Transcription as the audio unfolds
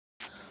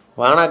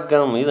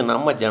வணக்கம். இது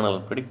நம்ம சேனல்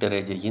ப்ரிடிக்டர்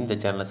ஏஜ். இந்த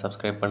சேனலை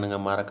சப்ஸ்கிரைப்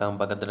பண்ணுங்கள், மறக்காமல்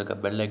பக்கத்தில் இருக்க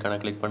பெல் ஐக்கானை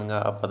கிளிக்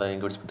பண்ணுங்கள். அப்போ தான்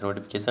எங்கள் வீடியோஸ் பற்றி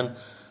நோட்டிஃபிகேஷன்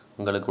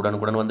உங்களுக்கு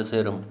உடனுக்குடன் வந்து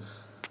சேரும்.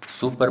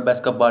 சூப்பர்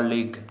பேஸ்கெட்பால்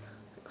லீக்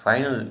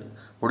ஃபைனல்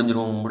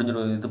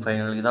முடிஞ்சிடும். இது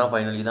ஃபைனல், இதான்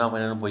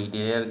ஃபைனல்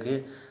போய்கிட்டே இருக்குது.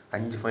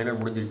 5 ஃபைனல்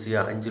முடிஞ்சிருச்சு.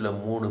 5ல்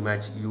 3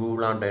 மேட்ச்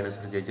யூலான்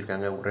டைனோசர்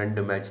ஜெயிச்சிருக்காங்க,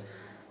 2 மேட்ச்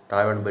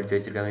தாய்வான் பேர்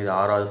ஜெயிச்சிருக்காங்க. இது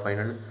 6வது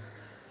ஃபைனல்.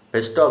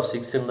 பெஸ்ட் ஆஃப்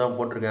 6ன்னு தான்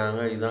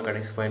போட்டிருக்காங்க. இதுதான்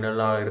கடைசி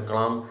ஃபைனலாக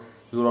இருக்கலாம்.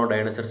 யூலான்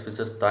டைனோசர்ஸ்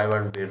விசஸ்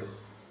தாய்வான் பேர்.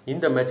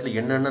 இந்த மேட்ச்சில்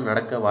என்னென்ன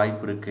நடக்க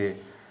வாய்ப்பு இருக்குது,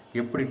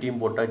 எப்படி டீம்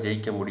போட்டால்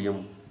ஜெயிக்க முடியும்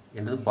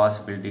என்றது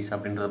பாசிபிலிட்டிஸ்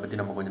அப்படின்றத பற்றி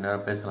நம்ம கொஞ்சம்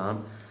நேரம் பேசலாம்.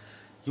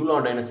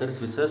 யூலான் டைனோசர்ஸ்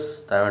விசஸ்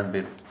தாய்வான்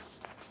பேர்.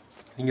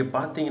 நீங்கள்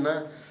பார்த்தீங்கன்னா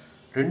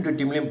 2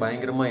 டீம்லேயும்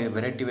பயங்கரமாக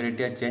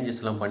வெரைட்டியாக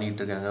சேஞ்சஸ்லாம்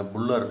பண்ணிகிட்டு இருக்காங்க.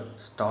 புல்லர்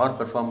ஸ்டார்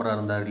பெர்ஃபார்மராக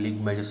இருந்தார்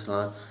லீக்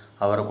மேட்சஸ்லாம்.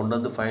 அவரை கொண்டு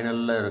வந்து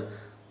ஃபைனலில்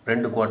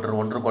 2 குவார்ட்டர்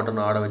 1.5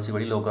 குவார்ட்டர்னு ஆட வச்சு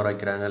வெளியில் உட்கார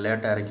வைக்கிறாங்க,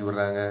 லேட்டாக இறக்கி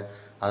விடுறாங்க.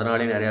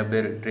 அதனாலே நிறையா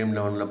பேர் ட்ரீம்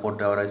 11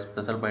 போட்டு அவரை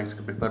ஸ்பெஷல்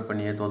பாயிண்ட்ஸ்க்கு ப்ரிப்பேர்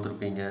பண்ணியே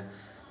தோற்றுருப்பீங்க.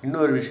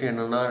 இன்னொரு விஷயம்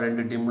என்னென்னா,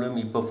 2 டீம்லையும்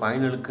இப்போ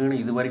ஃபைனலுக்குன்னு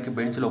இது வரைக்கும்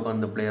பெஞ்சில்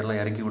உட்காந்த பிளேயர்லாம்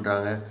இறக்கி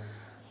விட்றாங்க.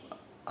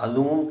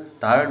 அதுவும்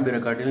தாய்வான் பேரை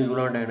காட்டிலும்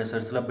யூலான்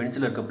டைனோசர்ஸ்லாம்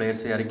பெஞ்சில் இருக்க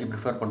பிளேயர்ஸை இறக்கி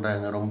ப்ரிஃபர்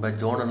பண்ணுறாங்க. ரொம்ப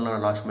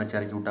ஜோனன்லாம் லாஸ்ட் மேட்ச்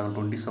இறக்கி விட்டாங்க,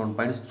 27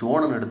 பாயிண்ட்ஸ்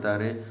ஜோனன்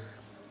எடுத்தார்.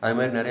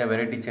 அதுமாதிரி நிறையா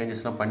வெரைட்டி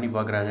சேஞ்சஸ்லாம் பண்ணி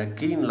பார்க்குறாங்க.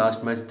 கீன்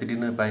லாஸ்ட் மேட்ச்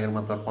திடீர்னு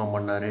பயங்கரமாக பெர்ஃபார்ம்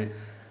பண்ணார்.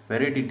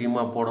 வெரைட்டி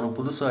டீமாக போடணும்,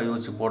 புதுசாக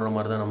யோசிச்சு போடுற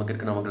மாதிரி தான் நமக்கு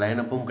இருக்குது. நமக்கு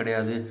லைனப்பும்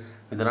கிடையாது.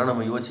 இதெல்லாம்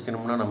நம்ம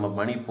யோசிக்கணும்னா நம்ம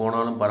மணி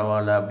போனாலும்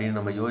பரவாயில்ல அப்படின்னு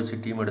நம்ம யோசிச்சு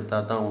டீம்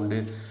எடுத்தால் தான் உண்டு.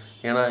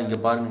 ஏன்னா இங்கே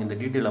பாருங்கள், இந்த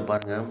டீட்டெயிலை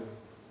பாருங்கள்.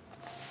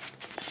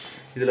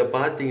 இதில்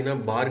பார்த்தீங்கன்னா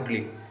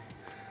பார்க்லி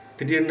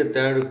திடீர்னு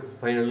 3rd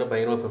ஃபைனலில்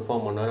பயங்கரமாக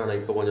பெர்ஃபார்ம் பண்ணார். ஆனால்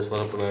இப்போ கொஞ்சம்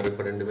சொதப்பினார்.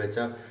 இப்போ 2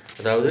 மேட்சாக,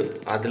 அதாவது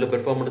அதில்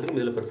பெர்ஃபார்ம் பண்ணுறதுக்கும்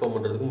இதில் பெர்ஃபார்ம்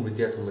பண்ணுறதுக்கும்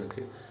வித்தியாசம்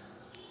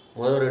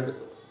இருக்குது.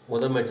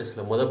 முதல்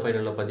மேட்சஸில்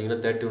ஃபைனலில் பார்த்தீங்கன்னா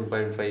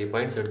 31.5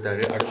 பாயிண்ட்ஸ்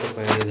எடுத்தார். அடுத்த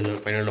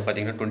ஃபைனலில்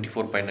பார்த்தீங்கன்னா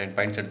 24.9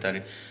 பாயிண்ட்ஸ்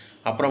எடுத்தார்.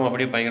 அப்புறம்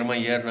அப்படியே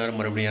பயங்கரமாக ஏறினார்,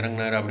 மறுபடியும்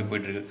இறங்கினார், அப்படி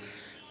போயிட்டுருக்கு.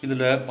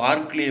 இதில்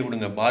பார்க்லியை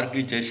விடுங்க,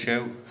 பார்க்லி,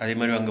 ஜெஷேவ், அதே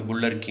மாதிரி அங்கே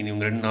புல்லர், கீன்,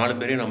 இவங்க 4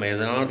 பேரையும் நம்ம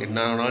என்ன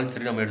ஆனாலும்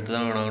சரி நம்ம எடுத்து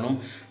தான் ஆகணும்.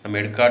 நம்ம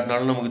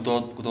எடுக்காட்டினாலும் நமக்கு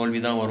தோல்வி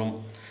தான் வரும்.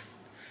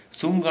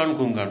 சுங்கான்,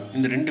 குங்கான்,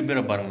 இந்த 2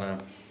 பேரை பாருங்களேன்.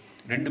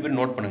 2 பேரும்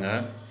நோட்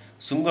பண்ணுங்கள்.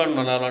 சுங்கான்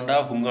நல்லா விளாண்டா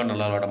குங்கான்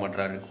நல்லா விளாட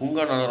மாட்டாரு,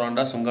 குங்கான் நல்லா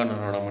விளாண்டா சுங்கான்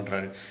நல்லா விளாட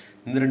மாட்டாரு.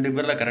 இந்த 2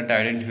 பேரில் கரெக்டாக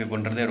ஐடென்டிஃபை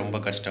பண்ணுறதே ரொம்ப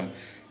கஷ்டம்.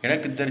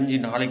 எனக்கு தெரிஞ்சு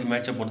நாளைக்கு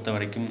மேட்சை பொறுத்த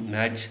வரைக்கும்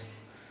மேட்ச்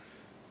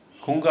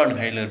குங்கான்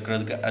ஹையில்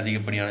இருக்கிறதுக்கு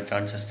அதிகப்படியான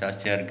சான்சஸ்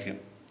ஜாஸ்தியாக இருக்குது.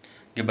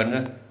 இங்கே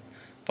பாருங்கள்,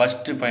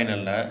 ஃபஸ்ட்டு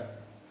ஃபைனலில்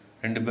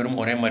 2 பேரும்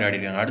ஒரே மாதிரி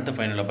ஆடிருக்காங்க. அடுத்த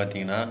ஃபைனலில்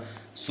பார்த்தீங்கன்னா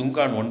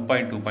சுங்கான்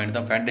 1.2 பாயிண்ட்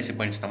தான் ஃபேண்டசி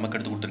பாயிண்ட்ஸ் நமக்கு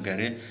எடுத்து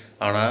கொடுத்துருக்காரு.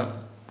 ஆனால்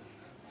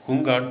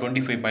குங்கான்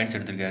 25 பாயிண்ட்ஸ்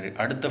எடுத்திருக்காரு.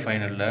 அடுத்த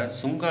ஃபைனலில்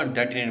சுங்கான்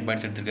 39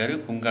 பாயிண்ட்ஸ் எடுத்திருக்காரு,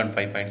 குங்கான்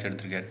 5 பாயிண்ட்ஸ்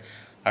எடுத்திருக்காரு.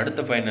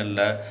 அடுத்த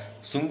ஃபைனலில்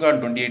சுங்கான்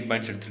 28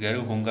 பாயிண்ட்ஸ் எடுத்திருக்காரு,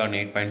 குங்கான்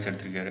 8 பாயிண்ட்ஸ்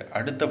எடுத்திருக்காரு.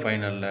 அடுத்த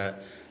ஃபைனலில்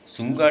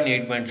சுங்கான்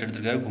 8 பாயிண்ட்ஸ்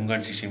எடுத்திருக்காரு,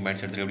 குங்கான் 16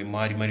 பாயிண்ட்ஸ் எடுத்திருக்காரு. அப்படி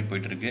மாறி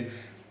போயிட்டுருக்கு.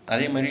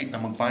 அதே மாதிரி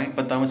நமக்கு பாயிண்ட்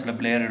பத்தாமல் சில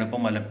பிளேயர்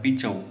எடுப்போம். அதில்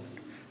பீச்சவ்,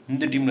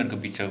 இந்த டீமில் இருக்க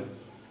பீச்சவ்,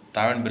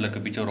 தாய்வான் பேரில் இருக்க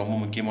பீச்சவ் ரொம்ப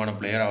முக்கியமான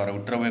பிளேயர். அவரை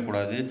விட்டுறவே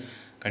கூடாது.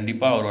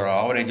 கண்டிப்பாக அவர் ஒரு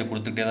ஆவரேஜை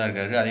கொடுத்துட்டே தான்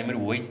இருக்காரு. அதேமாதிரி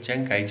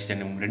ஒய்சேங்,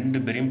 கைச்சன், இவங்க 2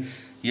 பேரையும்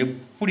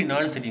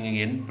எப்படினாலும் சரி,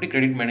 நீங்கள் எப்படி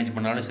கிரெடிட் மேனேஜ்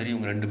பண்ணாலும் சரி,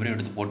 இவங்க 2 பேரும்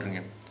எடுத்து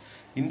போட்டுருங்க.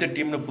 இந்த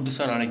டீமில்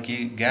புதுசாக நாளைக்கு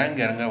கேங்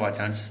இறங்க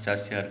சான்சஸ்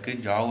ஜாஸ்தியாக இருக்குது,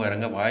 ஜாவ்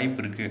இறங்க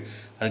வாய்ப்பு இருக்குது.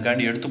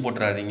 அதுக்காண்டி எடுத்து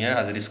போட்டுறாதீங்க.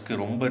 அது ரிஸ்க்கு,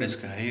 ரொம்ப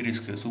ரிஸ்க்கு, ஹை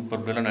ரிஸ்க்கு.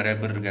 சூப்பர் பிளேயர்லாம் நிறையா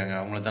பேர் இருக்காங்க,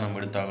 அவங்கள தான் நம்ம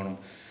எடுத்தாகணும்.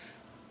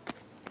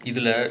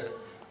 இதில்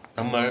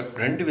நம்ம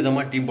 2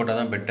 விதமாக டீம் போட்டால்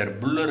தான் பெட்டர்.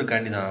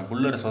 புல்லருக்காண்டி தான்,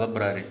 புல்லர்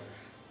சொதப்புறாரு.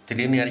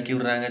 திடீர்னு இறக்கி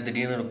விட்றாங்க,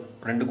 திடீர்னு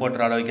 2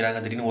 குவார்ட்டர் ஆட வைக்கிறாங்க,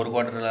 திடீர்னு 1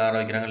 குவார்ட்டரில் ஆட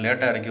வைக்கிறாங்க,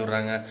 லேட்டாக இறக்கி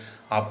விட்றாங்க,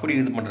 அப்படி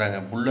இது பண்ணுறாங்க.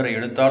 புல்லரை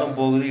எடுத்தாலும்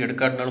போகுது,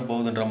 எடுக்காட்டினாலும்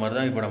போகுதுன்ற மாதிரி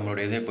தான் இப்போ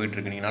நம்மளுடைய இதே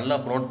போயிட்டுருக்கு. நீங்கள் நல்லா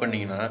ப்ரோட்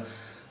பண்ணிங்கன்னா,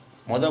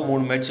 மொதல்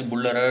 3 மேட்ச்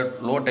புல்லரை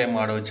லோ டைம்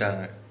ஆட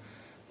வச்சாங்க.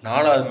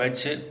 4வது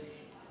மேட்ச்சு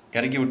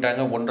இறக்கி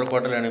விட்டாங்க, 1.5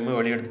 குவார்ட்டரில் என்னமே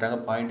வெளியே எடுத்துட்டாங்க.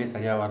 பாயிண்ட்டே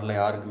சரியாக வரல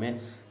யாருக்குமே.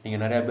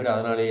 நீங்கள் நிறையா பேர்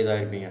அதனாலே இதாக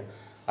இருப்பீங்க.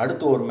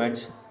 அடுத்து ஒரு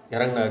மேட்ச்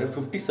இறங்கினார்,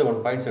 57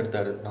 பாயிண்ட்ஸ்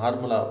எடுத்தார்.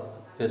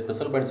 நார்மலாக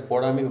ஸ்பெஷல் பாயிண்ட்ஸ்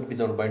போடாமல்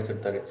 57 பாயிண்ட்ஸ்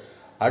எடுத்தார்.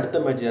 அடுத்த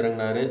மேட்ச்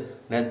இறங்கினார்,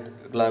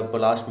 இப்போ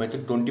லாஸ்ட் மேட்ச்சு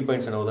 20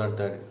 பாயிண்ட்ஸ் என்ன தான்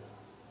எடுத்தார்.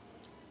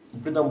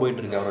 இப்படி தான்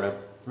போயிட்டுருக்கு. அவரோட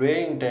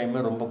ப்ளேயிங்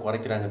டைமை ரொம்ப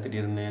குறைக்கிறாங்க,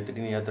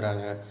 திடீர்னு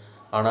ஏற்றுறாங்க.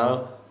 ஆனால்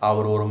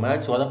அவர் ஒரு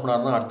மேட்ச்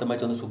உதப்பினார்னா அடுத்த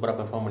மேட்ச் வந்து சூப்பராக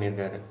பெர்ஃபார்ம்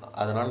பண்ணியிருக்காரு.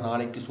 அதனால்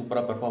நாளைக்கு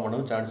சூப்பராக பெர்ஃபார்ம்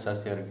பண்ணவும் சான்ஸ்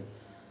ஜாஸ்தியாக இருக்குது.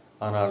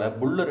 அதனால்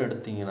புல்லர்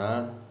எடுத்திங்கன்னா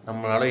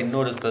நம்மளால்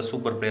இன்னொரு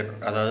சூப்பர் பிளேயர்,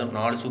 அதாவது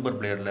 4 சூப்பர்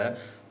பிளேயரில்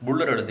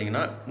புல்லர்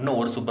எடுத்திங்கன்னா இன்னும்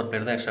ஒரு சூப்பர்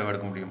பிளேயர் தான் எக்ஸ்ட்ராவாக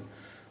எடுக்க முடியும்.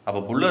 அப்போ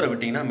புல்லரை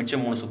விட்டிங்கன்னா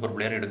மிச்சம் 3 சூப்பர்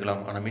பிளேயர்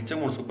எடுக்கலாம். ஆனால்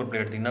மிச்சம் 3 சூப்பர்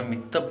பிளேயர் எடுத்திங்கன்னா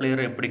மித்த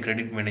பிளேயரை எப்படி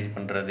கிரெடிட் மேனேஜ்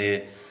பண்ணுறது,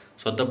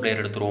 சொத்த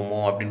பிளேயர் எடுத்துருவோமோ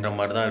அப்படின்ற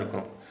மாதிரி தான்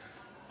இருக்கும்.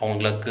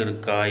 அவங்க லக்கு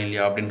இருக்கா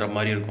இல்லையா அப்படின்ற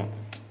மாதிரி இருக்கும்.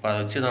 அதை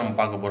வச்சு தான் நம்ம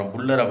பார்க்க போகிறோம்.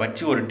 புல்லரை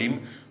வச்சு ஒரு டீம்,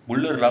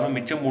 புல்லர் இல்லாமல்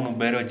மிச்சம் 3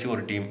 பேரை வச்சு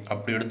ஒரு டீம்,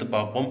 அப்படி எடுத்து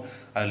பார்ப்போம்.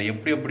 அதில்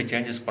எப்படி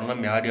சேஞ்சஸ்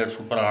பண்ணலாம், யார்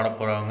சூப்பராக ஆட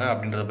போகிறாங்க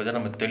அப்படின்றத பற்றி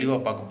நம்ம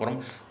தெளிவாக பார்க்க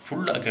போகிறோம்.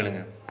 ஃபுல்லாக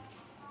கேளுங்க.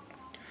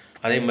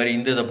 அதே மாதிரி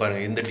இந்த இதை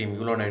பாருங்கள், இந்த டீம்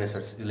யூலான்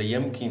டைனோசர்ஸ்.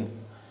 இதில் கீன்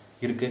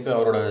இருக்க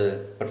அவரோட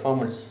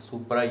பெர்ஃபார்மன்ஸ்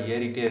சூப்பராக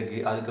ஏறிட்டே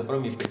இருக்குது.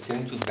 அதுக்கப்புறம் இப்போ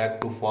செஞ்சு பேக்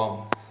டு ஃபார்ம்,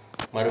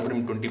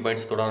 மறுபடியும் 20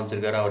 பாயிண்ட்ஸ் தொட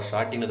ஆரம்பிச்சிருக்காரு. அவர்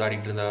ஸ்டார்டிங்கில்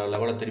ஆடிட்டு இருந்த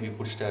லெவலை திருப்பி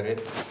பிடிச்சிட்டாரு.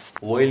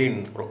 ஓய்லின்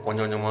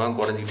கொஞ்சம் கொஞ்சமாக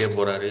குறைஞ்சிக்கிட்டே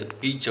போகிறாரு.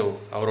 பீச்சவ்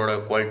அவரோட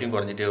குவாலிட்டியும்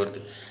குறைஞ்சிட்டே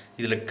வருது.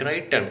 இதில்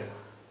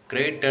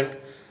கிரேட்டன்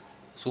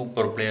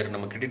சூப்பர் பிளேயர்.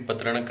 நம்ம கிரெடிட்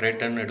பத்திரனா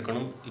கிரேட்டன்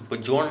எடுக்கணும். இப்போ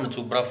ஜோன்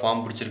சூப்பராக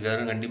ஃபார்ம்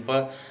பிடிச்சிருக்காரு.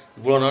 கண்டிப்பாக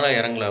இவ்வளோ நாளாக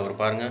இறங்கல அவர்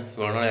பாருங்கள்,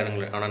 இவ்வளோ நாளாக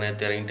இறங்கல, ஆனால்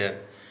நேற்று இறங்கிட்டார்.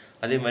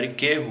 அதே மாதிரி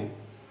கேஹூ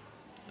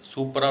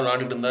சூப்பராக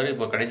விளாண்டுட்டு இருந்தார்.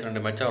 இப்போ கடைசி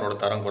 2 மேட்சாக அவரோட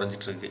தரம்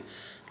குறைஞ்சிட்ருக்கு.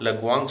 இல்லை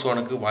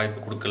குவாங்ஸ்வானுக்கு வாய்ப்பு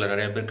கொடுக்கல,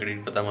 நிறைய பேர்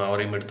கிரெடிட் பத்தாமல்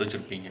அவரையும் எடுத்து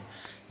வச்சுருப்பீங்க.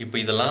 இப்போ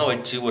இதெல்லாம்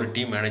வச்சு ஒரு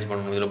டீம் மேனேஜ்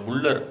பண்ணணும். இதில்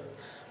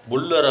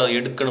புல்லரை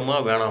எடுக்கணுமா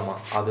வேணாமா,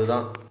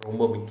 அதுதான்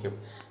ரொம்ப முக்கியம்.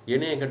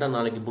 என்னைய கேட்டால்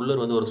நாளைக்கு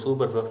புல்லர் வந்து ஒரு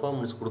சூப்பர்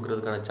பெர்ஃபார்மன்ஸ்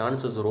கொடுக்கறதுக்கான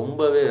சான்சஸ்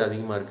ரொம்பவே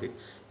அதிகமாக இருக்குது.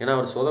 ஏன்னா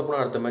அவர் சொதப்பினா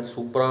அடுத்த மேட்ச்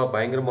சூப்பராக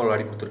பயங்கரமாக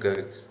விளையாடி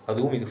கொடுத்துருக்காரு.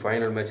 அதுவும் இது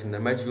ஃபைனல் மேட்ச். இந்த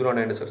மேட்ச் யூரோ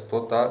 96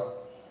 தோத்தா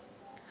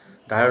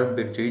டயல்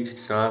பேர்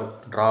ஜெயிச்சிச்சுன்னா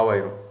ட்ராவ்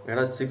ஆயிரும்.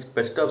 ஏன்னா 6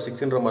 பெஸ்ட் ஆஃப்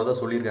 6ன்ற மாதிரி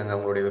தான் சொல்லியிருக்காங்க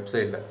அவங்களுடைய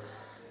வெப்சைட்டில்.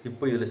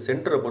 இப்போ இதில்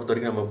சென்டரை பொறுத்த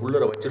வரைக்கும் நம்ம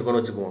புல்லரை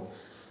வச்சுருக்கோன்னு வச்சுக்குவோம்.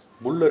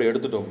 புல்லர்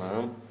எடுத்துட்டோம்னா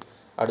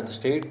அடுத்து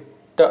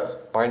ஸ்ட்ரெயிட்டாக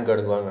பாயிண்ட்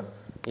கார்டுக்கு வாங்க.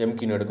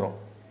 எம்கின் எடுக்கிறோம்.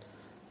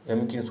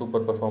 எம்கின்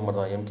சூப்பர் பெர்ஃபார்மர்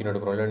தான், எம்கின்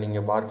எடுக்கிறோம். இல்லை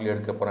நீங்கள் பார்க்லி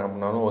எடுக்க போகிறேன்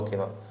அப்படின்னாலும் ஓகே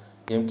தான்.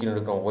 எம்கின்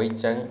எடுக்கிறோம்.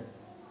 ஒய்சாங்,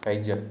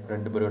 ஹைஜன்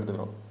 2 பேரும்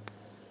எடுத்துக்கிறோம்.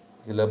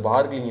 இதில்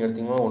பார்க்லி நீங்கள்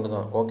எடுத்திங்கன்னா ஒன்று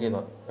தான், ஓகே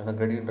தான். ஏன்னா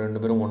கிரெடிட்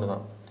 2 பேரும் ஒன்று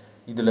தான்.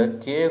 இதில்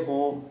கேஹூ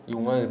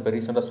இவங்க இப்போ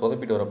ரீசெண்டாக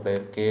சொதப்பிட்டு வர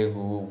பிளேயர்.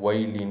 கேஹூ,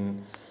 ஒய்லின்,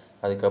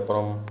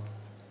 அதுக்கப்புறம்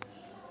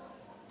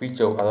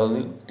பீச்சவ், அதாவது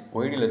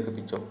ஒய்டியில் இருக்க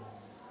பீச்சவ்.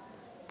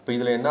 இப்போ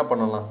இதில் என்ன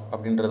பண்ணலாம்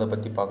அப்படின்றத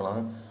பற்றி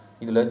பார்க்கலாம்.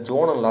 இதில்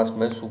ஜோனல் லாஸ்ட்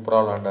மேட்ச்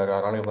சூப்பராக விளாண்டார்.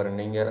 அதனால் பாருங்கள்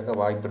நீங்கள் இறக்க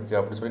வாய்ப்பு இருக்குது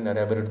அப்படின்னு சொல்லி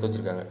நிறையா பேர் எடுத்து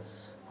வச்சுருக்காங்க.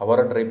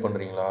 அவரை ட்ரை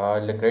பண்ணுறீங்களா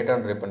இல்லை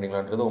கிரேட்டான் ட்ரை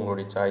பண்ணுறீங்களான்றது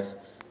உங்களுடைய சாய்ஸ்.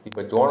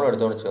 இப்போ ஜோனல்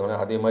எடுத்தோன்னு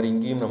வச்சுக்கோங்களேன். அதே மாதிரி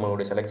இங்கேயும்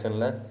நம்மளுடைய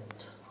செலெக்ஷனில்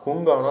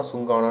ஹுங்கானா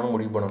சுங்கானான்னு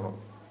முடிவு பண்ணணும்.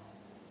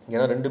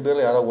 ஏன்னா 2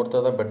 பேரில் யாராவது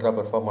ஒருத்தர் தான் பெட்டராக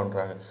பெர்ஃபார்ம்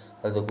பண்ணுறாங்க.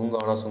 அது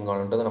ஹுங்கானா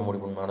சுங்கானன்றதை நம்ம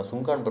முடிவு பண்ணணும். ஆனால்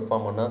சுங்கான்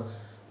பெர்ஃபார்ம் பண்ணால்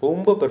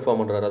ரொம்ப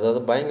பெர்ஃபார்ம் பண்ணுறாரு,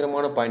 அதாவது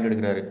பயங்கரமான பாயிண்ட்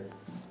எடுக்கிறாரு,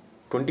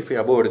 25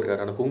 அபோவ்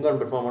எடுக்கிறாரு. ஆனால் ஹுங்கான்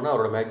பெர்ஃபார்ம் பண்ணால்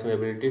அவரோட மேக்ஸிமம்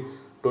எபிலிட்டி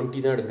 20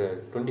 தான் எடுக்கிறாரு.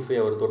 25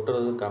 அவர்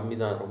தொட்டுறது கம்மி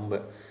தான் ரொம்ப.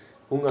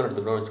 ஹுங்கான்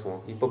எடுத்துக்கிறோம்னு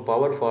வச்சுக்குவோம். இப்போ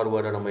பவர்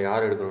ஃபார்வர்டை நம்ம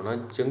யார் எடுக்கணும்னா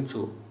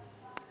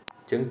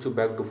செங்சு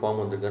பேக் டு ஃபார்ம்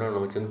வந்திருக்காரு,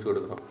 நம்ம செங்சு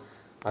எடுக்கிறோம்.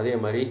 அதே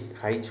மாதிரி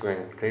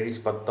ஹைச்வேங்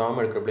கிரெடிட்ஸ்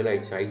பத்தாமல் எடுக்கிற பிள்ளைல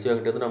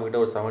ஹைச்வேங்கிறது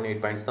நம்மகிட்ட ஒரு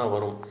 7-8 பாயிண்ட்ஸ் தான்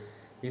வரும்.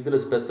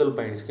 இதில் ஸ்பெஷல்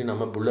பாயிண்ட்ஸ்க்கு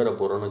நம்ம புல்லரை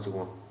போடுறோன்னு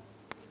வச்சுக்குவோம்.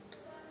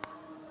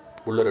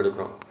 புல்லர்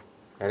எடுக்கிறோம்.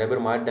 நிறைய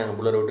பேர் மாட்டாங்க,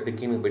 புல்லரை விட்டுட்டு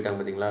கீனுக்கு போயிட்டாங்க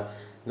பார்த்தீங்களா.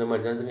 இந்த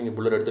மாதிரி சான்ஸ் நீங்கள்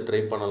புல்லர் எடுத்து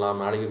ட்ரை பண்ணலாம்.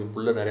 நாளைக்கு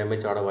புல்லர் நிறைய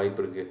மேட்ச் ஆட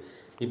வாய்ப்பு இருக்குது.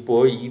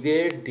 இப்போது இதே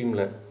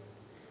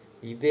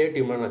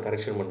டீமில் நான்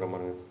கரெக்ஷன் பண்ணுறேன்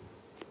பாருங்க,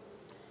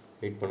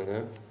 வெயிட்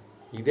பண்ணுங்கள்.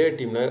 இதே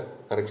டீமில்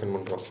கரெக்ஷன்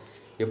பண்ணுறோம்.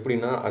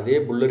 எப்படின்னா அதே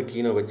புல்லர்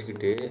கீனை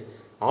வச்சுக்கிட்டு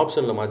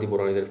ஆப்ஷனில் மாற்றி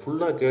போடுறோம். இதில்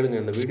ஃபுல்லாக கேளுங்க,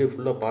 இந்த வீடியோ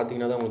ஃபுல்லாக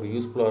பார்த்தீங்கன்னா தான் உங்களுக்கு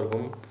யூஸ்ஃபுல்லாக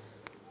இருக்கும்.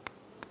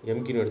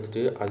 எம்கின்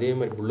எடுத்துகிட்டு அதே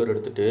மாதிரி புல்லர்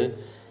எடுத்துகிட்டு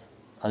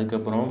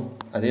அதுக்கப்புறம்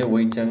அதே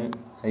ஒய்சாங்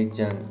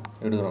ஹைஜாங்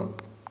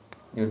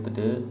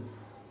எடுத்துகிட்டு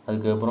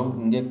அதுக்கப்புறம்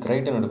இங்கே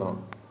கிரைட்டன் எடுக்கிறோம்.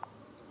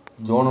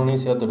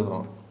 ஜோனனையும் சேர்த்து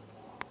எடுக்கிறோம்.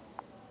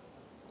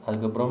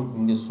 அதுக்கப்புறம்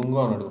இங்கே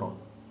சுங்கான் எடுக்கிறோம்.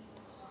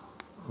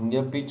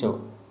 இங்கே பீச்சவ்,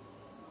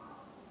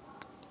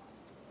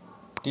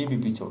 டிபி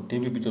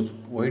பீச்சவ்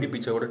ஒய்டி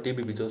பீச்சவோட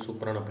டிபி பீச்சவ்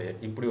சூப்பரான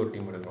பிளேயர். இப்படி ஒரு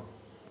டீம் எடுக்கிறோம்.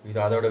 இது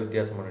அதோட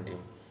வித்தியாசமான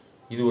டீம்.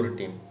 இது ஒரு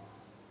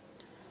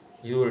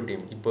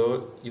டீம். இப்போ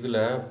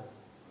இதில்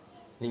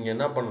நீங்கள்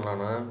என்ன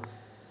பண்ணலான்னா,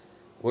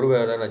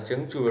 ஒருவேளை நான்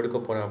செங்சு எடுக்க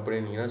போகிறேன்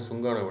அப்படின்னீங்கன்னா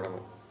சுங்கானை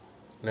விடணும்,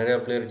 நிறையா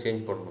பிளேயர்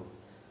சேஞ்ச் பண்ணணும்.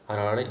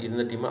 அதனால்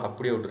இந்த டீமை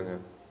அப்படியே விட்டுருங்க.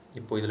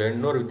 இப்போ இதில்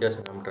இன்னொரு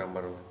வித்தியாசம் காமிட்டுறேன்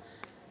பாருங்கள்.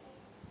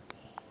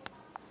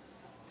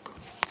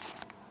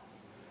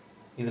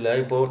 இதில்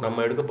இப்போது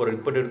நம்ம எடுக்க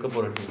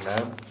போகிற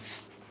டீமில்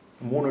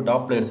 3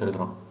 டாப் பிளேயர்ஸ்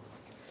எடுக்கிறோம்.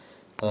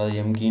 அதாவது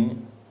எம்கின்,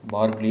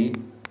 பார்க்லி,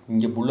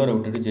 இங்கே புல்லரை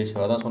விட்டுட்டு ஜெய்ஷா.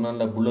 அதான்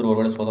சொன்னால புல்லர் ஒரு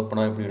வேளை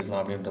சொதப்பினா எப்படி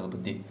எடுக்கலாம் அப்படின்றத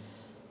பற்றி.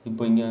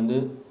 இப்போ இங்கே வந்து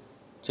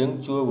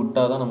செங்சுவை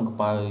விட்டால் தான் நமக்கு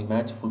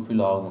மேட்ச்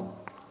ஃபுல்ஃபில் ஆகும்.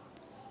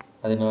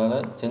 அதனால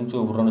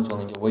செங்சுவை விட்றோன்னு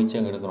வச்சுக்கோங்க. இங்கே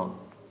ஒய்சாங் எடுக்கிறோம்.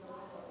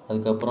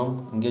 அதுக்கப்புறம்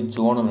இங்கே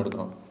ஜோனன்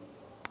எடுக்கிறோம்.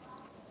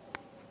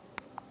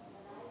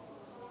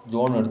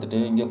 ஜோன் எடுத்துகிட்டு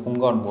இங்கே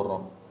ஹுங்கான்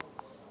போடுறோம்.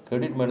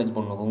 கிரெடிட் மேனேஜ்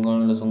பண்ணணும்.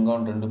 ஹுங்கான் இல்லை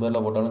சுங்கான் 2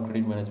 பேரில் போட்டாலும்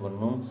கிரெடிட் மேனேஜ்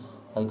பண்ணணும்.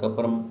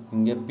 அதுக்கப்புறம்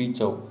இங்கே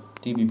பீச்சவ்,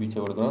 டிபி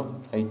பீச்சவ் எடுக்கிறோம்.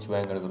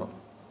 ஹைச்வேங் எடுக்கிறோம்.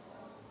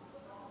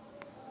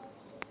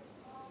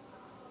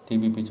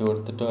 டிபி பீச்சவ்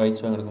எடுத்துகிட்டு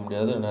ஹைச்வேங் எடுக்க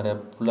முடியாது, நிறையா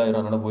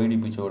ஃபுல்லாகிடும். அதனால் ஒய்டி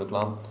பீச்சவ்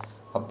எடுக்கலாம்.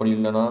 அப்படி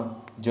இல்லைனா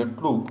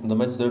ஜெட்லூ, இந்த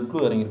மேட்ச் ஜெட்லூ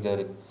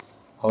இறங்கியிருக்காரு,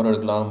 அவரை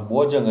எடுக்கலாம்.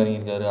 போஜாங்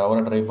இறங்கியிருக்காரு,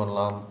 அவரை ட்ரை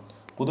பண்ணலாம்.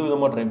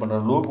 புதுவிதமாக ட்ரை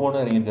பண்ணுறாரு.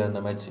 லூக்வோன்னு இறங்கியிருக்காரு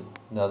இந்த மேட்ச்,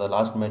 அதை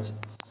லாஸ்ட் மேட்ச்.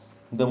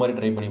 இந்த மாதிரி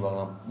ட்ரை பண்ணி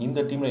பார்க்கலாம். இந்த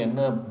டீமில்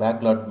என்ன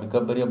பேக்லாட்,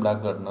 மிகப்பெரிய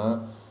பேக்லாட்னா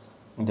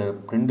இந்த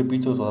 2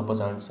 பீச்சவ் சொதப்ப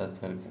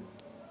சான்சஸ் இருக்குது.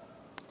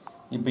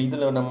 இப்போ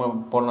இதில் நம்ம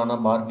போடலான்னா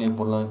பார்க்லியை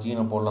போடலாம்,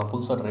 கீனை போடலாம்.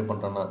 புதுசாக ட்ரை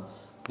பண்ணுறோன்னா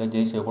இல்லை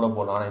ஜெய்ஷா கூட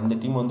போடலாம். ஆனால் இந்த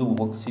டீம் வந்து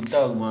சிட்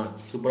ஆகுமா,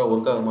 சூப்பராக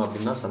ஒர்க் ஆகுமா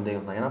அப்படின்னா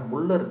சந்தேகம் தான். ஏன்னா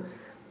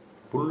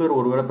புல்லர்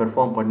ஒருவேளை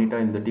பெர்ஃபார்ம் பண்ணிட்டா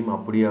இந்த டீம்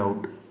அப்படியே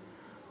அவுட்.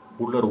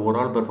 புல்லர் ஒரு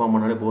ஆள் பெர்ஃபார்ம்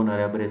பண்ணாலே போதும்,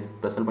 நிறையா பேர்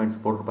ஸ்பெஷல்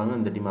பாயிண்ட்ஸ் போட்டிருப்பாங்க.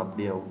 இந்த டீம்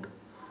அப்படியே அவுட்.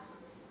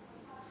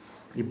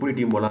 இப்படி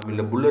டீம் போடலாம்.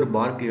 இல்லை புல்லர்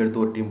பார்க்லி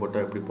எடுத்து ஒரு டீம்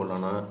போட்டால் எப்படி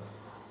போடலான்னா,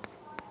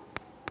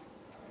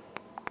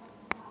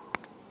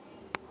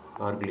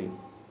 பார்க்லி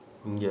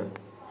இங்கே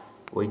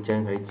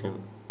ஒய்சாங் ஹைச்சாங்,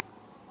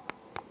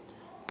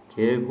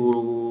 கேகு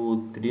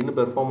திடீர்னு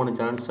பெர்ஃபார்ம் பண்ண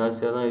சான்ஸ்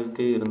ஜாஸ்தியாக தான்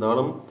இருக்குது.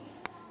 இருந்தாலும்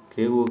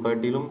கேகு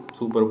காட்டிலும்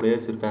சூப்பர்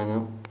பிளேயர்ஸ் இருக்காங்க.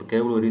 இப்போ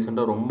கேகு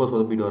ரீசெண்டாக ரொம்ப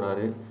சொதப்பிட்டு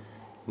வராரு.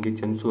 இங்கே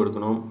செங்சு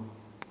எடுக்கணும்.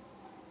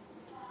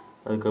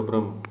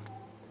 அதுக்கப்புறம்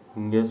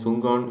இங்கே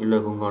சுங்கான் இல்லை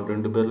குங்கான்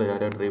 2 பேரில்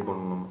யாரையா ட்ரை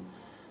பண்ணணும்.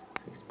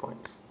 6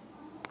 பாயிண்ட்ஸ்.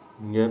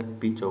 இங்கே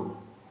பீச்சோ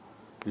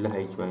இல்லை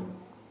ஹைச்வாங்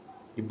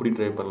இப்படி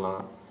ட்ரை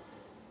பண்ணலாம்.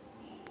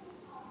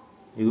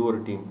 இது ஒரு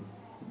டீம்,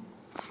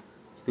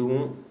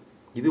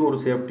 இது ஒரு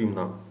சேஃப் டீம்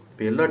தான்.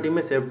 இப்போ எல்லா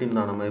டீமே சேஃப் டீம்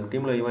தான். நம்ம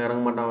டீமில் இவன்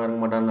இறங்க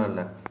மாட்டான்லாம்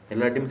இல்லை,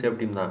 எல்லா டீமும் சேஃப்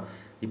டீம் தான்.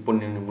 இப்போ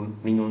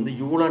நீங்கள் வந்து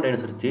யூலான்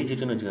டைனோசர்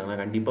ஜெயிச்சிச்சுன்னு வச்சுக்கோங்க,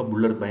 கண்டிப்பாக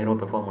புல்லர் பயங்கரமாக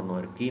பெர்ஃபார்ம்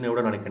பண்ணுவார். கீனை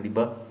விட நாளைக்கு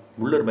கண்டிப்பாக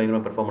புல்லர்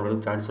பயங்கரமாக பெர்ஃபார்ம்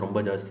பண்ணுறதுக்கு சான்ஸ்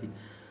ரொம்ப ஜாஸ்தி.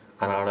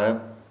 அதனால்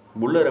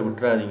புல்லரை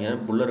விட்டுறாதீங்க,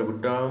 புல்லரை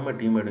விட்டுறாமல்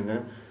டீம் எடுங்க.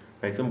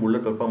 மேக்ஸிமம்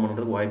புல்லர் பெர்ஃபார்ம்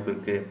பண்ணுறதுக்கு வாய்ப்பு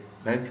இருக்குது.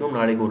 மேக்ஸிமம்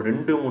நாளைக்கு ஒரு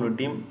 2-3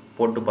 டீம்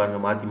போட்டு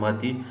பாருங்கள்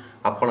மாற்றி,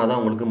 அப்போனா தான்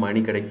உங்களுக்கு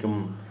மணி கிடைக்கும்.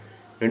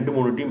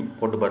 2-3 டீம்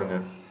போட்டு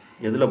பாருங்கள்,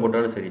 எதில்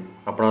போட்டாலும் சரி,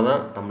 அப்படின்னா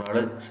தான்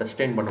நம்மளால்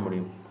சஸ்டெயின் பண்ண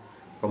முடியும்.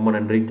 ரொம்ப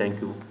நன்றி,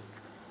 தேங்க்யூ.